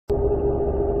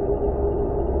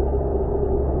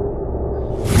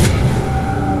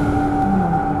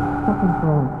What's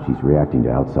wrong? She's reacting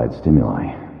to outside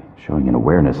stimuli, showing an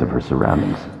awareness of her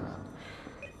surroundings.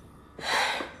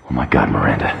 Oh my god,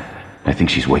 Miranda. I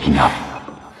think she's waking up.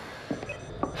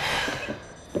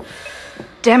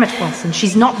 Damn it, Wilson.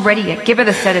 She's not ready yet. Give her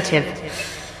the sedative.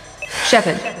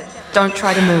 Shepard, don't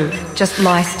try to move. Just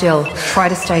lie still. Try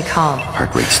to stay calm.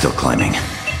 Heart rate's still climbing.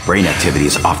 Brain activity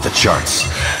is off the charts.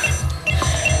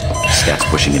 Stats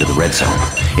pushing into the red zone.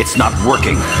 It's not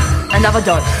working. Another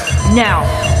dose. Now.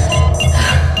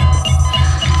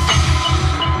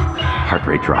 Heart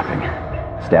rate dropping.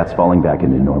 Stats falling back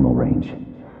into normal range.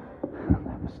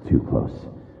 That was too close.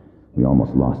 We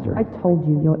almost lost her. I told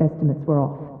you your estimates were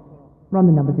off. Run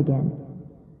the numbers again.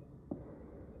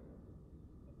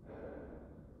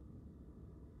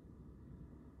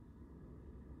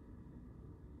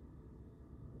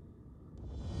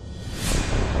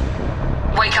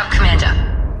 Wake up, Commander.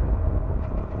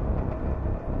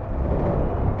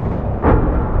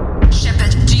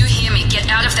 Shepard, do you hear me? Get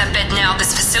out of that bed now.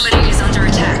 This facility is under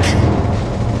attack.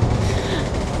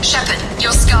 Shepard,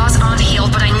 your scars aren't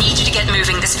healed, but I need you to get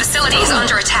moving. This facility is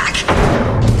under attack.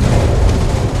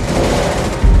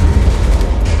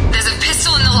 There's a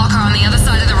pistol in the locker on the other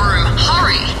side of the room.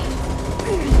 Hurry!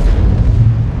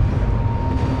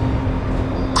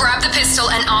 Grab the pistol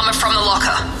and armor from the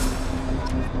locker.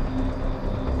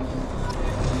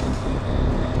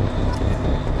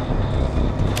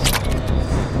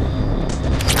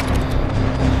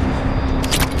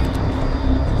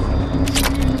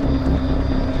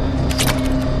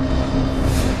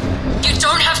 You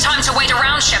don't have time to wait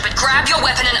around, Shepard. Grab your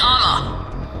weapon and armor.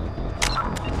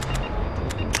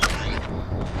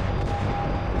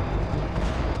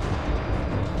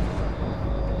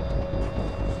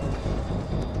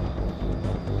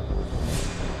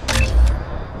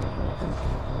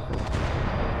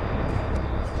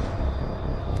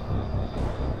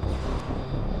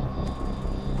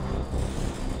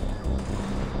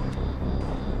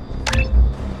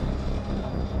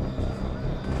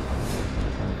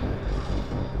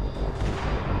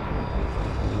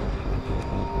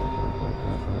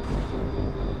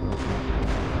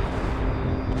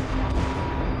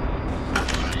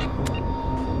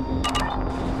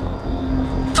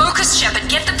 Shepard,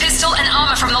 get the pistol and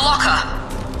armor from the locker.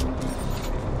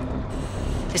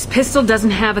 This pistol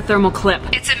doesn't have a thermal clip.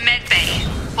 It's a med bay.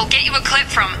 We'll get you a clip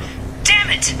from... Damn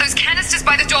it! Those canisters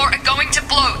by the door are going to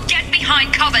blow. Get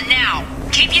behind cover now.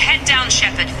 Keep your head down,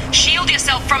 Shepard. Shield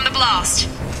yourself from the blast.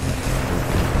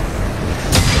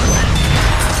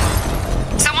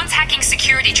 Someone's hacking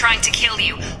security trying to kill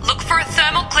you. Look for a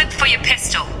thermal clip for your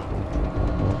pistol.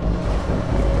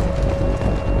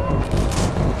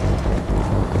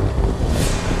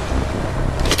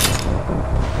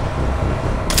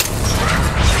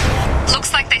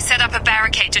 Looks like they set up a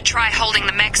barricade to try holding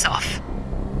the mechs off.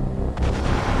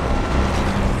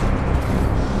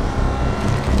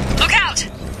 Look out!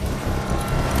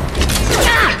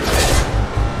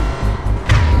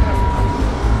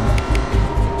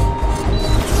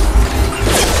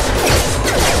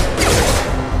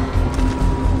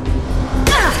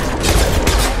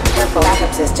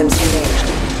 Backup systems engaged.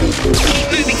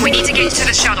 Keep moving, we need to get to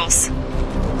the shuttles.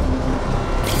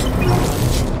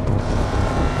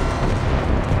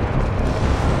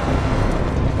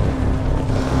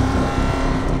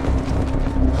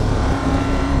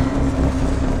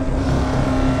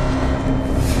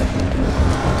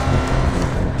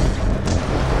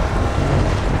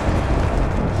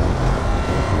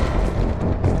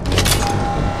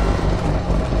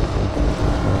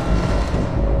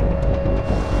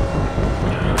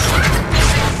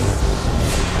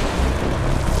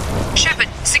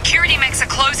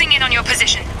 On your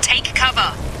position. Take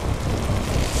cover.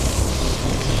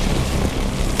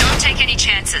 Don't take any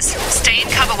chances. Stay in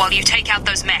cover while you take out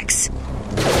those mechs.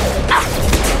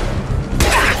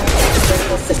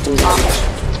 Critical systems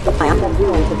off. The plant will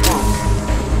ruin the truck.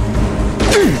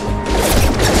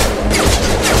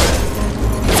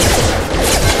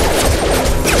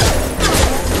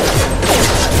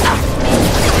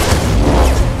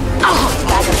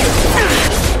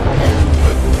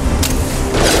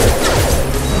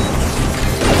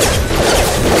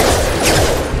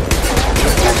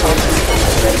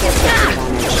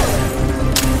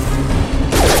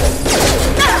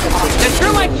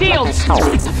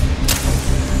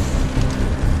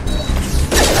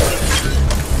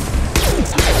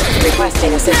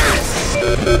 Requesting assistance.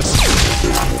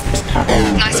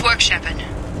 Nice work, Shepard.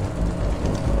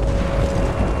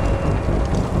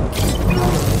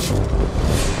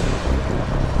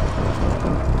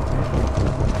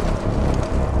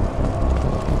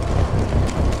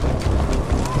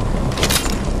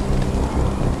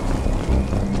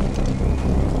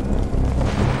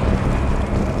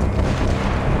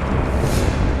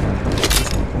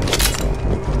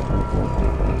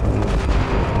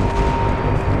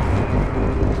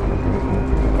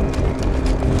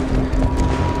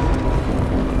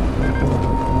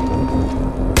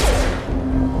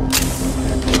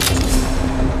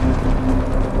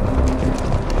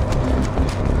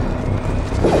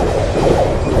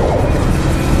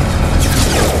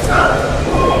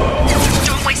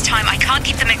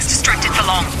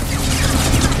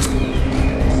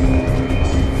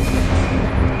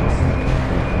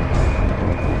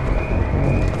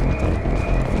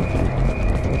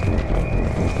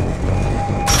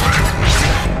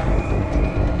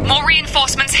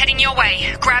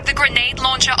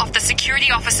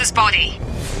 security officer's body.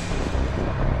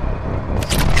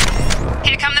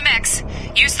 Here come the mechs.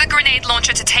 Use the grenade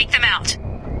launcher to take them out.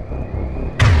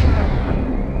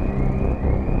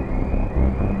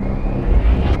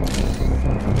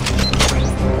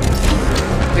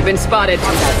 We've been spotted.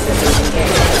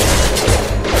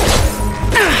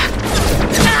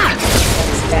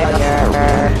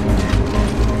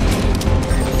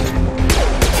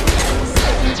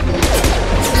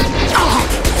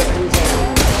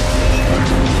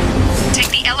 Take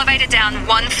the elevator down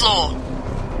 1 floor.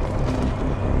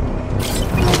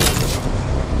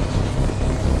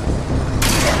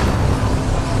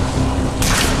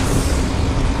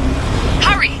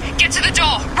 Hurry! Get to the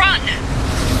door! Run!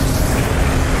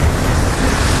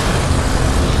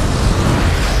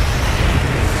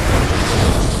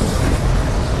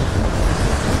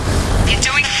 You're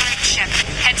doing great, Shep.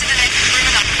 Head to the next room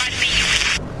and I'll try to meet you.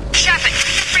 Shepard,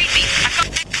 read me. I've got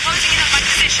closing in on my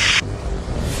position.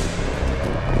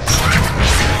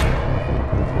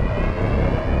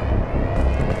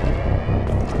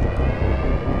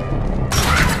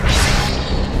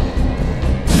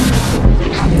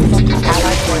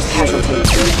 Allied force casualty.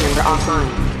 Unit member offline.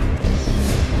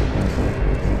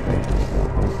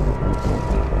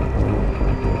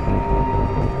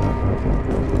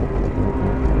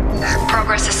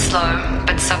 Progress is slow,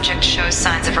 but subject shows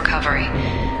signs of recovery.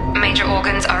 Major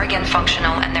organs are again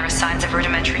functional and there are signs of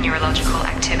rudimentary neurological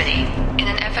activity. In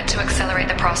an effort to accelerate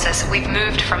the process, we've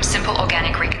moved from simple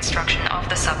organic reconstruction of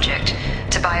the subject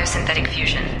to biosynthetic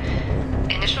fusion.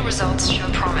 Initial results show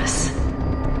promise.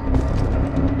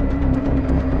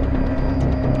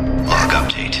 Log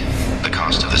update. The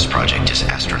cost of this project is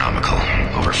astronomical.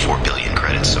 Over 4 billion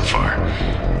credits so far.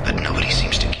 But nobody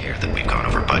seems to care that we've gone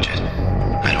over budget.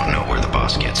 I don't know where the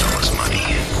boss gets all his money.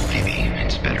 Maybe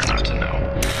it's better not to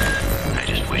know. I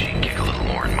just wish he'd kick a little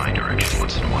more in my direction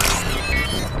once in a while.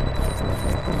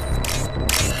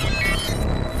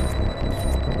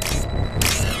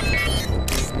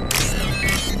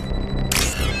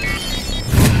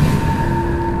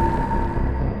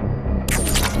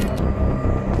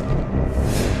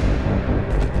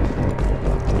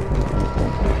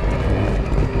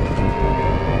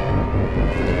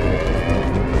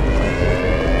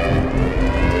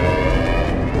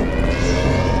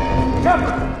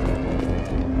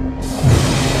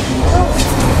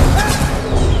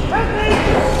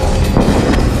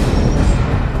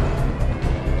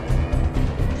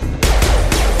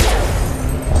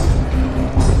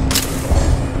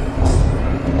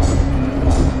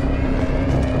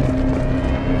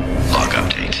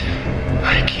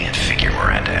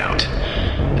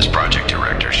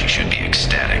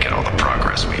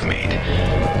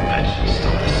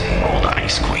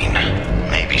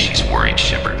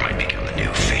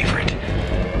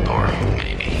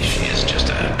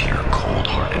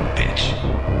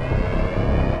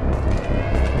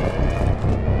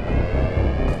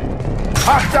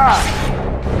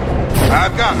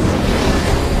 I've got him.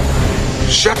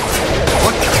 Shepard,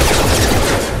 what the?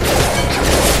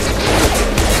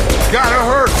 Gotta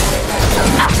hurt.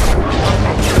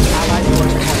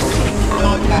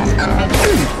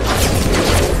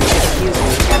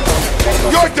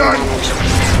 You're done!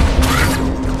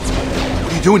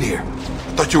 What are you doing here? I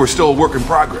thought you were still a work in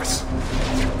progress.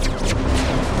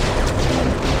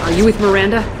 Are you with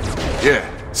Miranda? Yeah,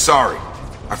 sorry.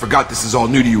 I forgot this is all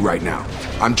new to you right now.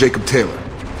 I'm Jacob Taylor.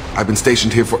 I've been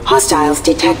stationed here for— Hostiles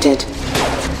detected.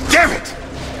 Damn it!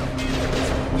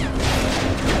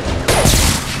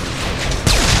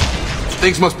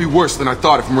 Things must be worse than I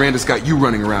thought if Miranda's got you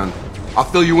running around. I'll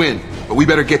fill you in, but we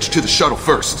better get you to the shuttle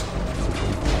first.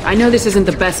 I know this isn't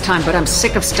the best time, but I'm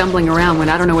sick of stumbling around when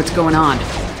I don't know what's going on.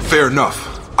 Fair enough.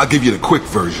 I'll give you the quick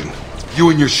version. You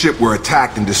and your ship were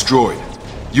attacked and destroyed.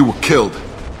 You were killed.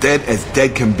 Dead as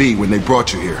dead can be when they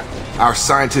brought you here. Our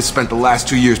scientists spent the last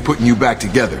 2 years putting you back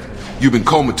together. You've been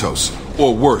comatose,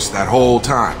 or worse, that whole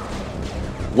time.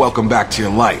 Welcome back to your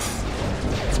life.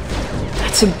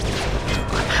 I'm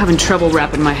having trouble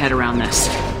wrapping my head around this.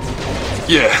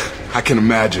 Yeah, I can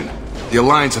imagine. The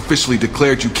Alliance officially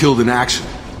declared you killed in action.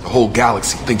 The whole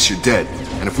galaxy thinks you're dead.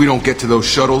 And if we don't get to those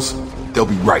shuttles, they'll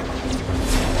be right.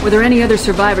 Were there any other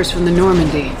survivors from the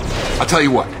Normandy? I'll tell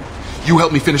you what. You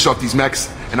help me finish off these mechs,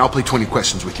 and I'll play 20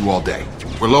 questions with you all day.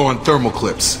 We're low on thermal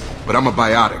clips, but I'm a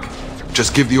biotic.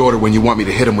 Just give the order when you want me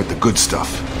to hit them with the good stuff.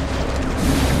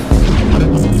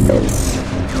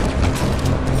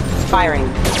 Firing.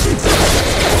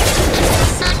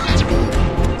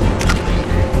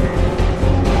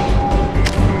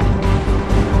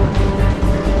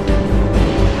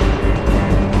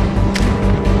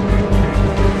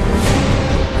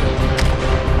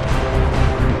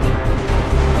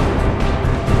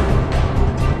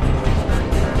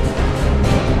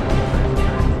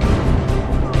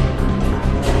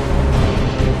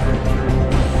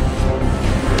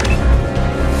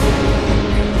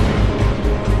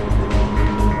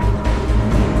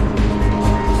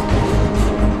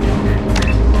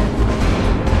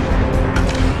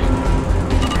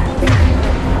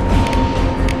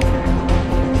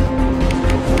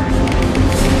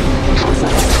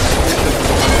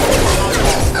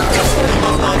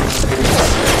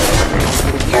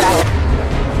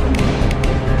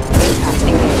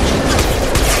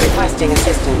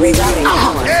 Requesting assistance. Rerouting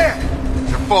power. Yeah!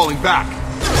 They're falling back.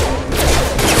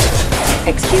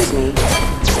 Excuse me.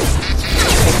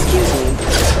 Excuse me.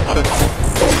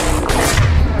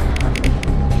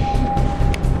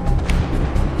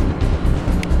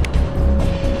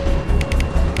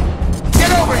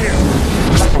 Get over here!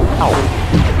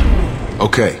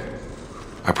 Okay.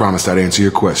 I promised I'd answer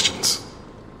your questions.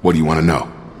 What do you want to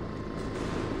know?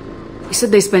 You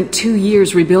said they spent 2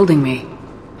 years rebuilding me.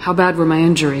 How bad were my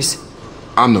injuries?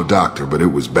 I'm no doctor, but it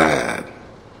was bad.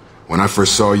 When I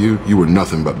first saw you, you were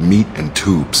nothing but meat and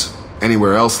tubes.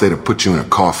 Anywhere else, they'd have put you in a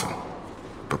coffin.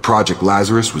 But Project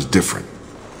Lazarus was different.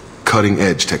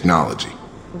 Cutting-edge technology.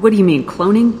 What do you mean,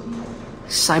 cloning?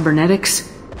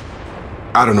 Cybernetics?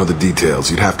 I don't know the details.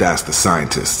 You'd have to ask the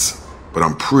scientists. But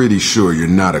I'm pretty sure you're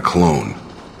not a clone.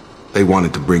 They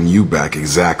wanted to bring you back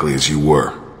exactly as you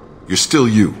were. You're still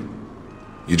you.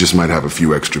 You just might have a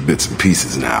few extra bits and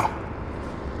pieces now.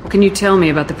 What can you tell me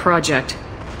about the project?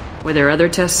 Were there other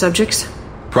test subjects?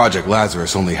 Project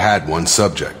Lazarus only had one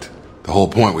subject. The whole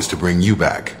point was to bring you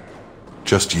back.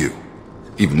 Just you.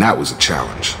 Even that was a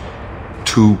challenge.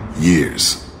 2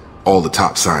 years. All the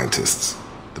top scientists.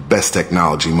 The best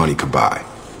technology money could buy.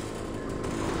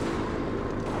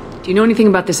 Do you know anything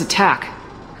about this attack?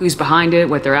 Who's behind it,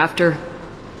 what they're after?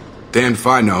 Damned if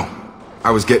I know.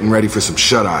 I was getting ready for some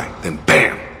shut-eye, then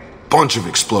bam! Bunch of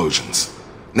explosions.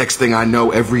 Next thing I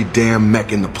know, every damn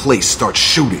mech in the place starts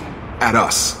shooting. At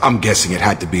us. I'm guessing it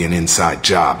had to be an inside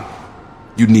job.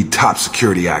 You'd need top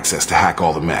security access to hack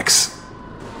all the mechs.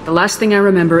 The last thing I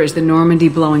remember is the Normandy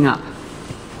blowing up.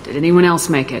 Did anyone else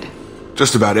make it?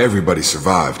 Just about everybody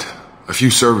survived. A few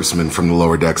servicemen from the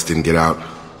lower decks didn't get out.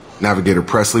 Navigator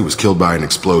Presley was killed by an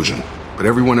explosion. But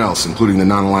everyone else, including the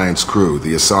non-Alliance crew,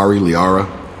 the Asari, Liara,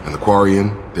 and the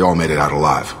Quarian, they all made it out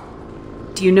alive.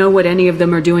 Do you know what any of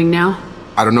them are doing now?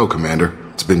 I don't know, Commander.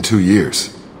 It's been 2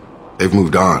 years. They've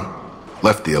moved on.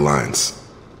 Left the Alliance.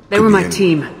 They were my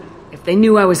team. If they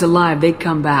knew I was alive, they'd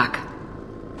come back.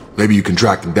 Maybe you can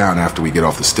track them down after we get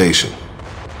off the station.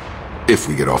 If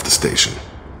we get off the station.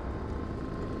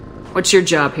 What's your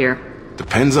job here?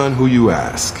 Depends on who you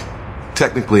ask.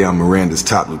 Technically, I'm Miranda's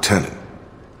top lieutenant.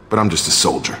 But I'm just a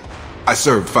soldier. I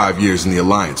served 5 years in the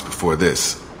Alliance before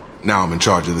this. Now I'm in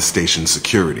charge of the station's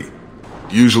security.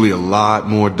 Usually a lot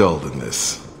more dull than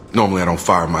this. Normally I don't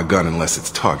fire my gun unless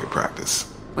it's target practice.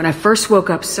 When I first woke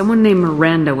up, someone named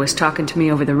Miranda was talking to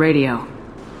me over the radio.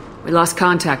 We lost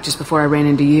contact just before I ran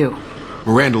into you.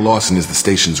 Miranda Lawson is the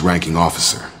station's ranking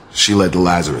officer. She led the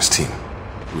Lazarus team.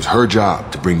 It was her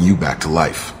job to bring you back to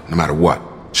life, no matter what.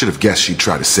 Should have guessed she'd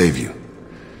try to save you.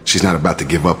 She's not about to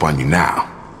give up on you now.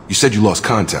 You said you lost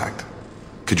contact.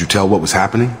 Could you tell what was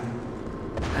happening?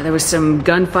 There was some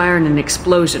gunfire and an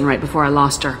explosion right before I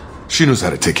lost her. She knows how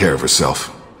to take care of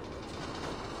herself.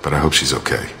 But I hope she's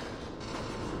okay.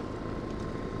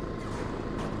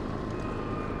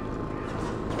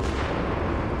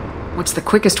 What's the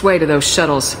quickest way to those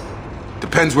shuttles?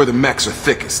 Depends where the mechs are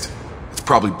thickest. It's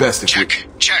probably best if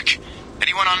Check.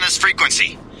 Anyone on this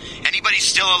frequency? Anybody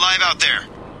still alive out there?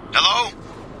 Hello?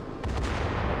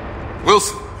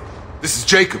 Wilson, this is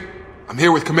Jacob. I'm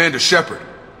here with Commander Shepard.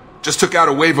 Just took out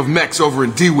a wave of mechs over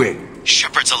in D-Wing.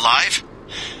 Shepard's alive?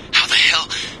 How the hell?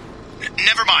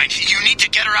 Never mind. You need to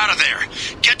get her out of there.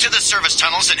 Get to the service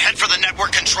tunnels and head for the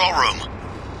network control room.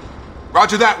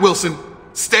 Roger that, Wilson.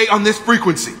 Stay on this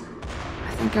frequency.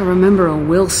 I think I remember a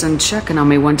Wilson checking on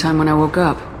me one time when I woke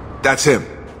up. That's him.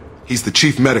 He's the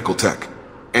chief medical tech.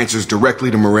 Answers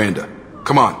directly to Miranda.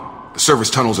 Come on. The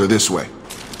service tunnels are this way.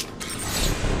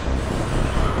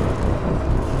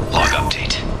 Log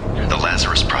update. The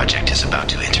Lazarus project is about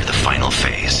to enter the final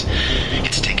phase.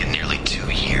 It's taken nearly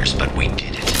 2 years, but we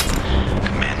did it.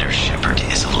 Commander Shepard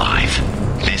is alive.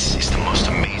 This is the most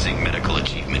amazing medical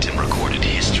achievement in recorded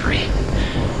history.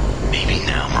 Maybe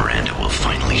now Miranda will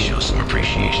finally show some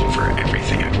appreciation for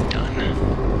everything I've done.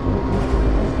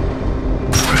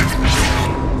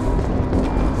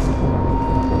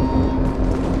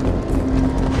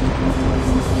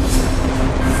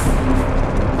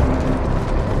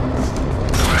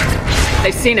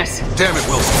 They've seen us. Damn it,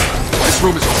 Wilson. This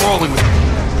room is crawling with...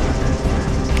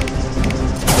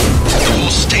 The whole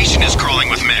station is crawling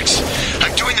with mechs.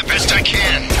 I'm doing the best I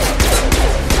can.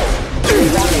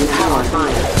 Rerouting power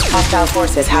fine. Hostile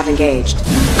forces have engaged.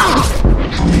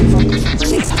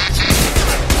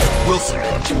 Wilson,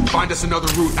 find us another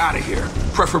route out of here.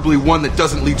 Preferably one that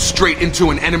doesn't lead straight into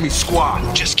an enemy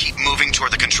squad. Just keep moving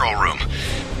toward the control room.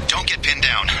 Don't get pinned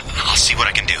down. I'll see what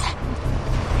I can do.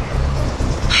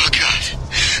 Oh, God.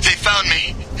 They found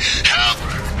me. Help!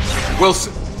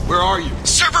 Wilson, where are you?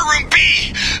 Server room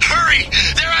B! Hurry!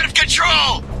 They're out of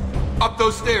control! Up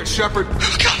those stairs, Shepard.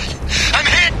 Got it. I'm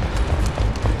hit!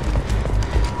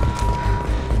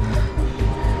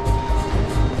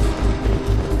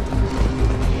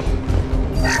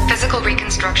 Physical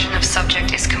reconstruction of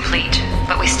subject is complete,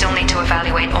 but we still need to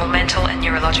evaluate all mental and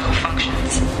neurological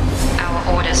functions.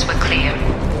 Our orders were clear.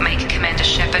 Make Commander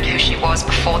Shepard who she was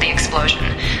before the explosion.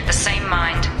 The same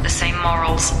mind, the same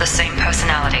morals, the same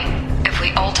personality. If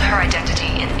we alter her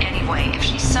identity in any way, if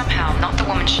she's somehow not the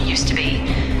woman she used to be,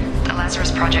 the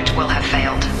Lazarus Project will have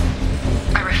failed.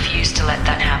 I refuse to let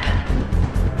that happen.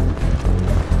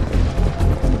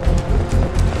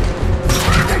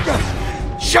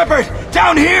 Shepard!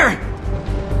 Down here!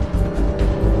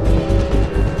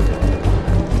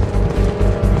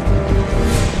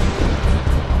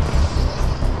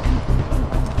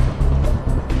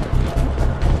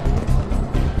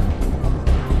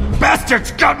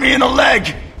 Bastards got me in the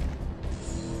leg!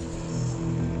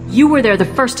 You were there the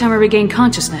first time I regained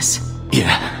consciousness.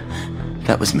 Yeah,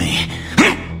 that was me.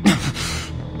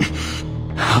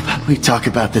 How about we talk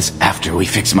about this after we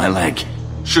fix my leg?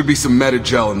 Should be some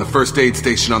Metagel in the first aid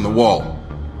station on the wall.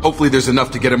 Hopefully there's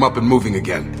enough to get him up and moving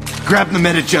again. Grab the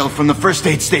Metagel from the first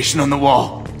aid station on the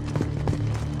wall.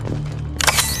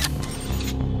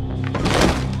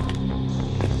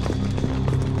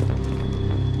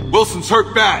 Wilson's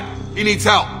hurt bad. He needs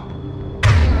help.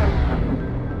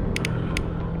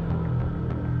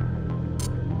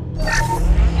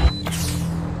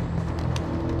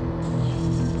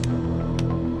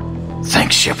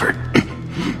 Thanks, Shepard.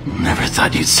 Never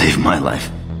thought you'd save my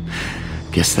life.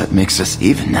 Guess that makes us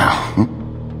even now.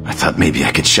 I thought maybe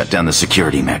I could shut down the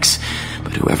security mechs,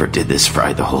 but whoever did this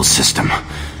fried the whole system.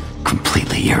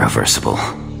 Completely irreversible.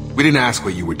 We didn't ask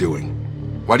what you were doing.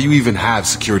 Why do you even have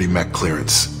security mech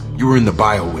clearance? You were in the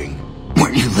bio wing.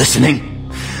 Weren't you listening?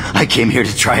 I came here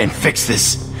to try and fix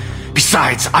this.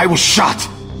 Besides, I was shot.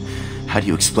 How do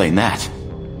you explain that?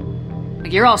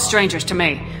 You're all strangers to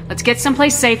me. Let's get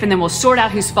someplace safe and then we'll sort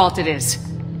out whose fault it is.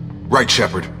 Right,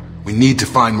 Shepard. We need to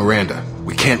find Miranda.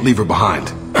 We can't leave her behind.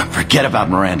 Forget about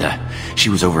Miranda. She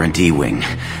was over in D-Wing.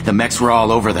 The mechs were all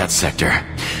over that sector.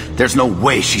 There's no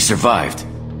way she survived.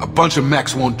 A bunch of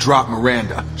mechs won't drop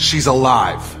Miranda. She's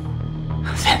alive.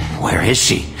 Then where is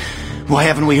she? Why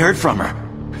haven't we heard from her?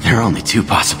 There are only two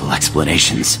possible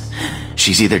explanations.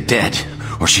 She's either dead,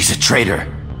 or she's a traitor.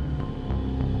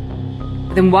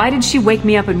 Then why did she wake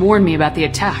me up and warn me about the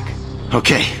attack?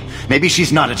 Okay, maybe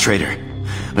she's not a traitor.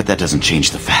 But that doesn't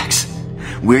change the facts.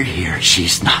 We're here,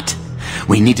 she's not.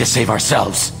 We need to save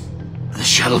ourselves. The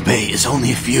shuttle bay is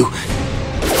only a few... We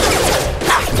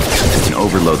can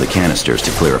overload the canisters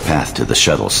to clear a path to the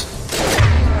shuttles.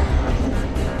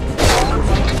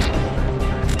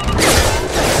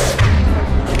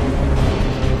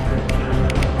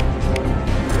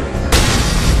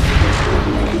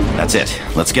 That's it.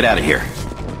 Let's get out of here.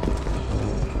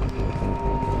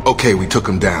 Okay, we took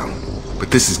him down.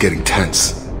 But this is getting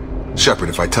tense. Shepard,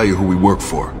 if I tell you who we work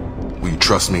for, will you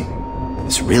trust me?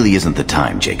 This really isn't the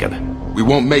time, Jacob. We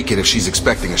won't make it if she's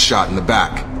expecting a shot in the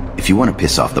back. If you want to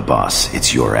piss off the boss,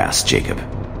 it's your ass, Jacob.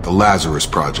 The Lazarus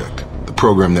Project, the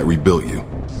program that rebuilt you.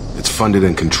 It's funded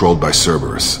and controlled by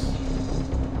Cerberus.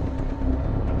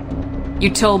 You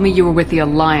told me you were with the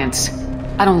Alliance.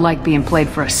 I don't like being played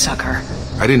for a sucker.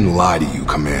 I didn't lie to you,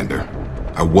 Commander.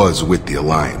 I was with the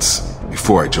Alliance,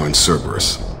 before I joined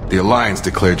Cerberus. The Alliance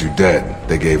declared you dead.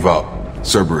 They gave up.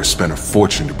 Cerberus spent a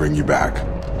fortune to bring you back.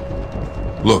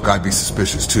 Look, I'd be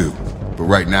suspicious too, but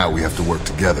right now we have to work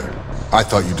together. I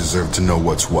thought you deserved to know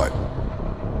what's what.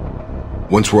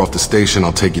 Once we're off the station,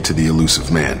 I'll take you to the Elusive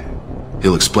Man.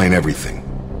 He'll explain everything.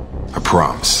 I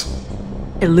promise.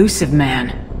 Elusive Man?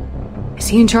 Is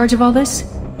he in charge of all this?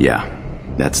 Yeah,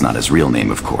 that's not his real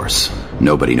name, of course.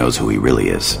 Nobody knows who he really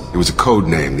is. It was a code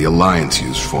name the Alliance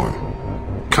used for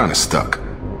him. Kinda stuck.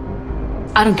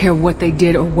 I don't care what they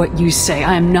did or what you say.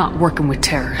 I am not working with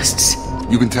terrorists.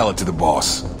 You can tell it to the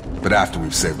boss, but after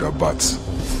we've saved our butts.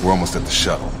 We're almost at the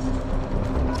shuttle.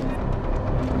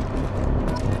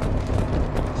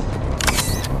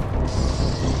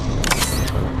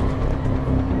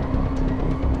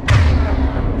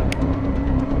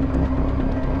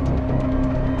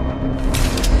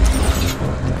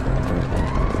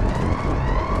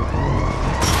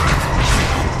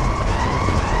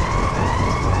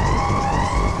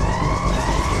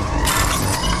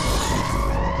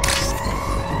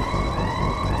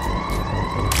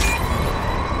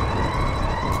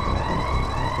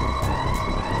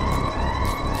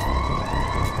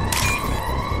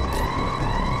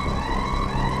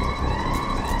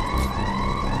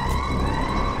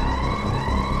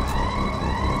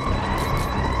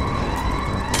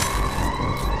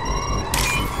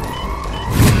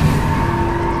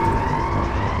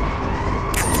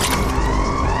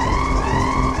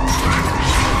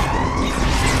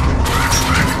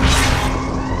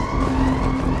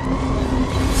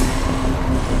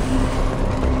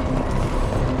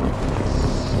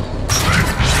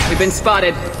 been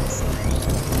spotted.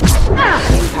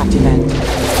 Impact event.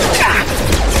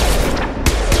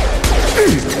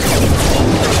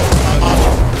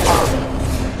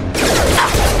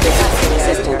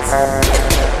 Resistance.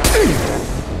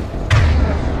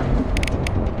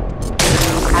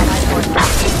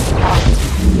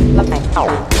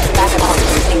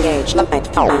 Backup engage.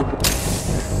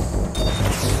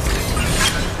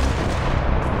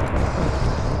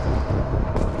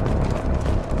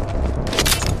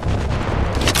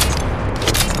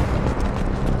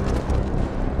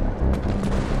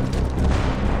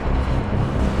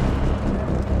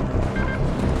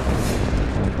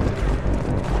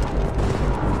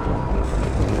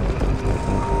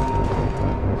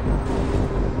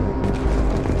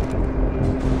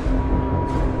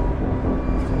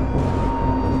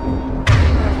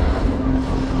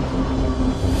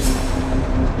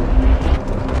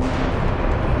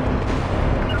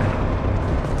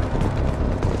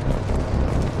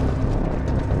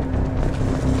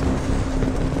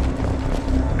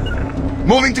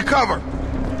 Moving to cover!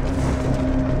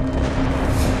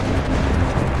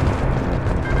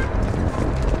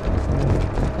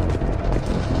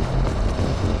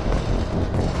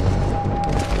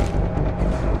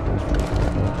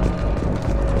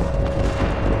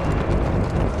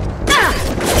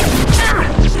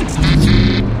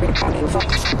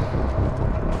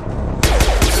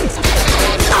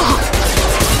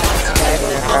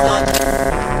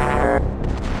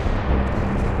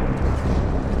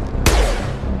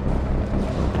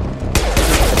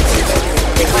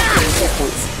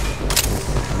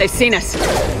 They've seen us.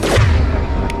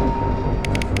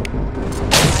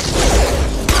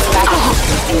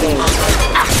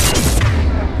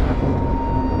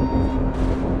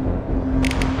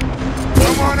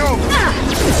 Come on over!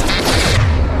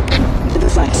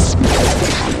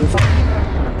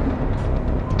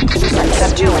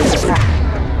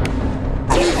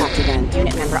 Impact event.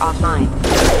 Unit member offline.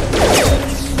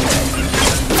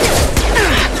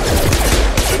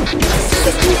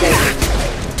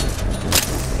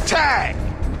 Tag!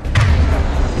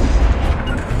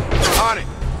 On it!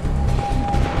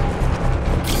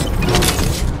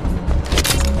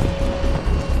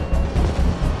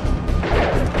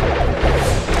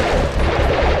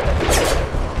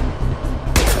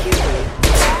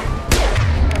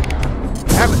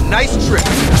 Have a nice trip!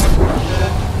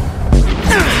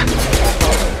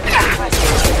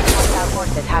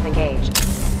 Forces have engaged.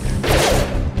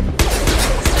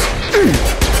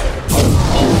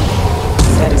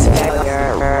 Status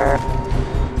failure.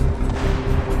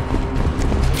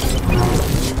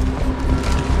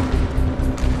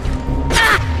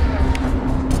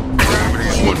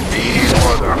 These would be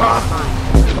further, huh?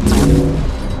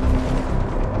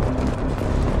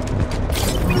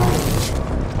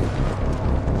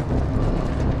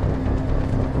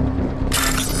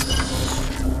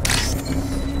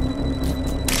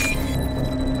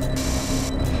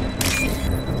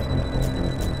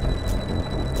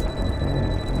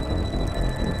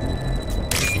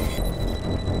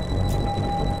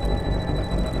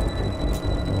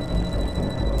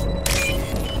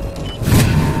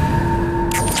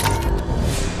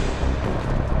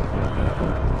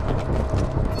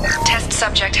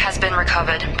 Subject has been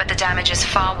recovered, but the damage is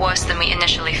far worse than we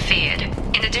initially feared.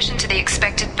 In addition to the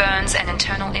expected burns and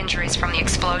internal injuries from the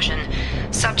explosion,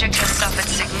 subject has suffered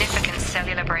significant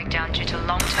cellular breakdown due to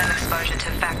long-term exposure to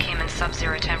vacuum and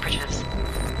sub-zero temperatures.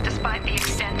 Despite the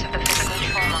extent of the physical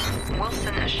trauma,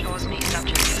 Wilson assures me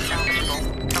subject is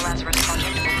salvageable. The Lazarus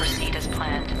project will proceed as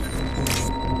planned.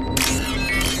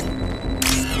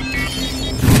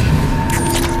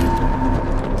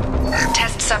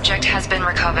 Test subject has been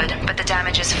recovered, but the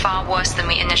damage is far worse than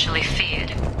we initially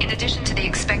feared. In addition to the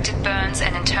expected burns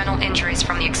and internal injuries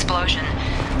from the explosion,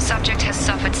 subject has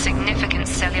suffered significant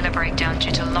cellular breakdown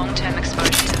due to long-term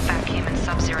exposure to vacuum and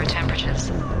sub-zero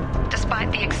temperatures.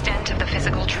 Despite the extent of the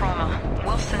physical trauma,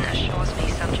 Wilson assures me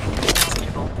subject is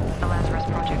salvageable. The Lazarus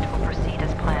project will proceed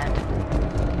as planned.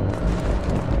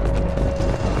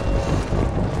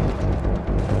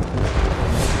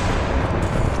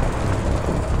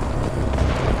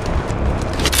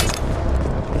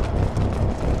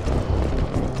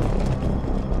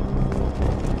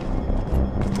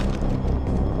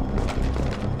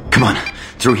 Come on,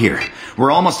 through here.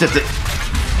 We're almost at the...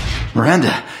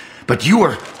 Miranda, but you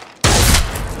were...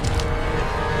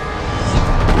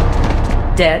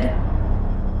 Dead?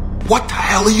 What the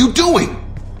hell are you doing?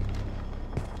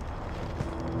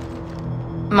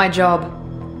 My job.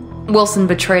 Wilson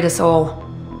betrayed us all.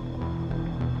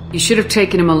 You should have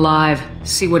taken him alive.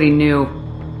 See what he knew.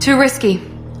 Too risky.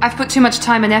 I've put too much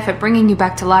time and effort bringing you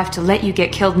back to life to let you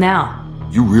get killed now.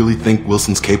 You really think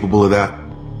Wilson's capable of that?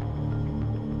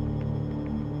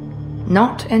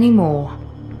 Not anymore.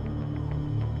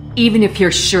 Even if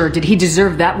you're sure, did he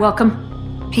deserve that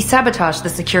welcome? He sabotaged the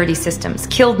security systems,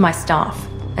 killed my staff,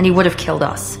 and he would have killed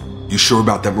us. You sure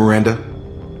about that, Miranda?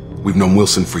 We've known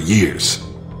Wilson for years.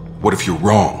 What if you're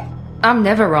wrong? I'm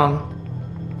never wrong.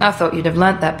 I thought you'd have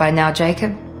learnt that by now,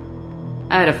 Jacob.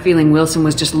 I had a feeling Wilson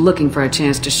was just looking for a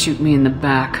chance to shoot me in the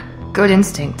back. Good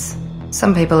instincts.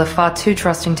 Some people are far too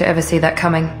trusting to ever see that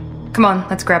coming. Come on,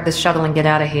 let's grab this shuttle and get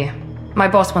out of here. My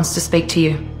boss wants to speak to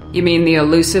you. You mean the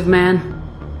elusive man?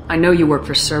 I know you work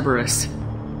for Cerberus.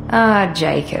 Ah,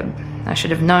 Jacob. I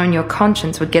should have known your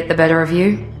conscience would get the better of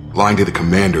you. Lying to the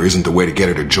commander isn't the way to get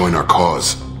her to join our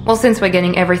cause. Well, since we're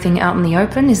getting everything out in the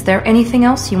open, is there anything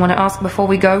else you want to ask before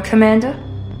we go, Commander?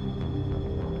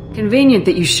 Convenient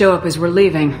that you show up as we're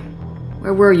leaving.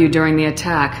 Where were you during the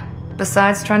attack?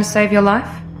 Besides trying to save your life?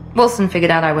 Wilson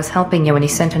figured out I was helping you when he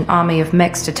sent an army of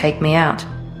mechs to take me out.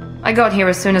 I got here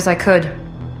as soon as I could.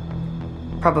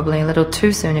 Probably a little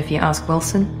too soon if you ask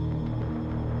Wilson.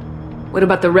 What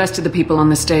about the rest of the people on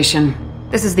the station?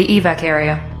 This is the evac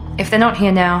area. If they're not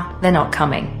here now, they're not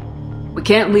coming. We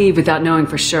can't leave without knowing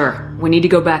for sure. We need to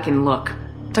go back and look.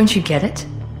 Don't you get it?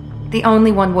 The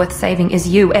only one worth saving is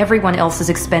you. Everyone else is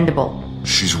expendable.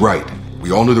 She's right.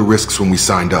 We all knew the risks when we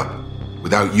signed up.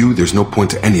 Without you, there's no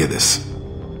point to any of this.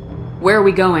 Where are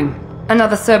we going?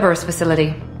 Another Cerberus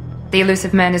facility. The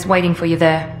elusive man is waiting for you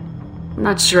there. I'm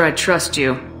not sure I trust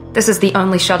you. This is the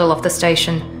only shuttle off the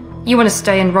station. You want to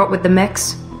stay and rot with the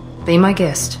mechs? Be my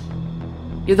guest.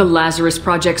 You're the Lazarus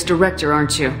Project's director,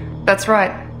 aren't you? That's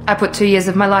right. I put 2 years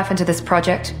of my life into this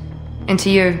project.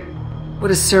 Into you. What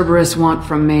does Cerberus want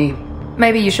from me?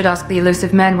 Maybe you should ask the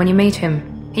elusive man when you meet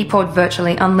him. He poured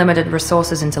virtually unlimited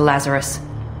resources into Lazarus.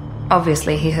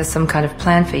 Obviously, he has some kind of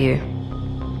plan for you.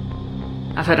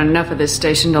 I've had enough of this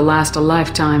station to last a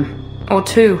lifetime. Or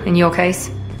 2, in your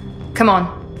case. Come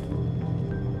on.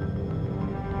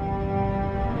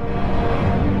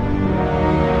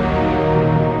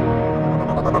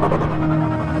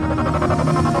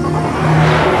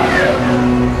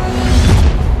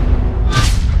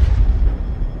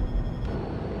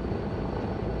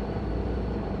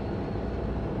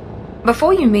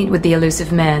 Before you meet with the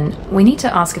elusive man, we need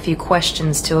to ask a few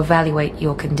questions to evaluate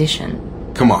your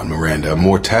condition. Come on, Miranda,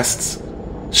 more tests?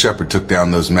 Shepard took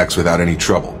down those mechs without any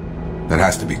trouble. That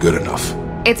has to be good enough.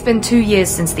 It's been 2 years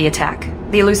since the attack.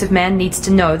 The elusive man needs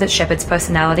to know that Shepard's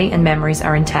personality and memories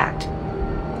are intact.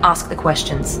 Ask the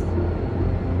questions.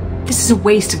 This is a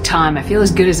waste of time. I feel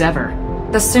as good as ever.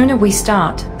 The sooner we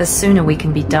start, the sooner we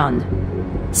can be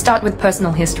done. Start with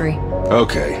personal history.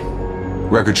 Okay.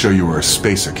 Records show you were a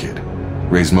spacer kid.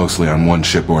 Raised mostly on one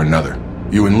ship or another.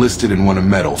 You enlisted and won a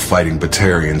medal fighting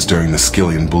Batarians during the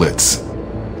Skillian Blitz.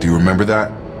 Do you remember that?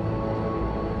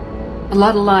 A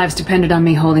lot of lives depended on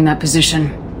me holding that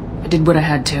position. I did what I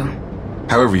had to.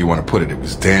 However you want to put it, it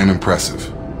was damn impressive.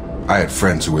 I had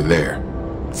friends who were there.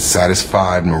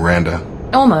 Satisfied, Miranda?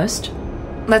 Almost.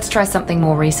 Let's try something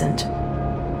more recent.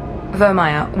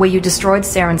 Vermeer, where you destroyed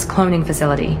Saren's cloning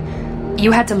facility.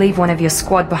 You had to leave one of your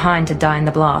squad behind to die in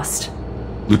the blast.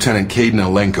 Lieutenant Caden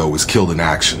Alenko was killed in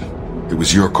action. It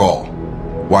was your call.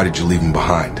 Why did you leave him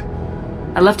behind?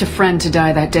 I left a friend to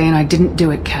die that day and I didn't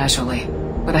do it casually.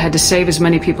 But I had to save as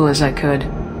many people as I could.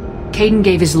 Caden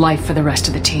gave his life for the rest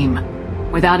of the team.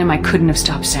 Without him, I couldn't have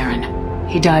stopped Saren.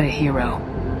 He died a hero.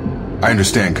 I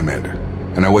understand, Commander.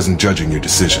 And I wasn't judging your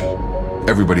decision.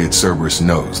 Everybody at Cerberus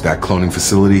knows that cloning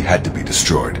facility had to be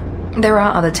destroyed. There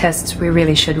are other tests we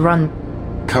really should run.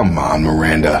 Come on,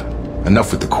 Miranda.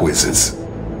 Enough with the quizzes.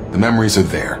 The memories are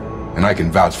there, and I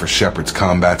can vouch for Shepard's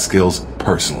combat skills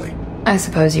personally. I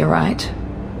suppose you're right.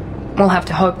 We'll have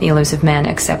to hope the elusive man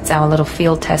accepts our little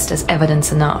field test as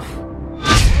evidence enough.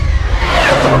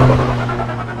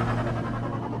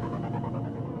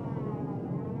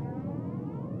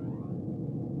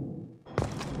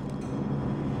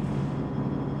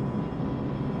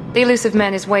 The elusive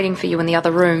man is waiting for you in the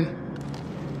other room.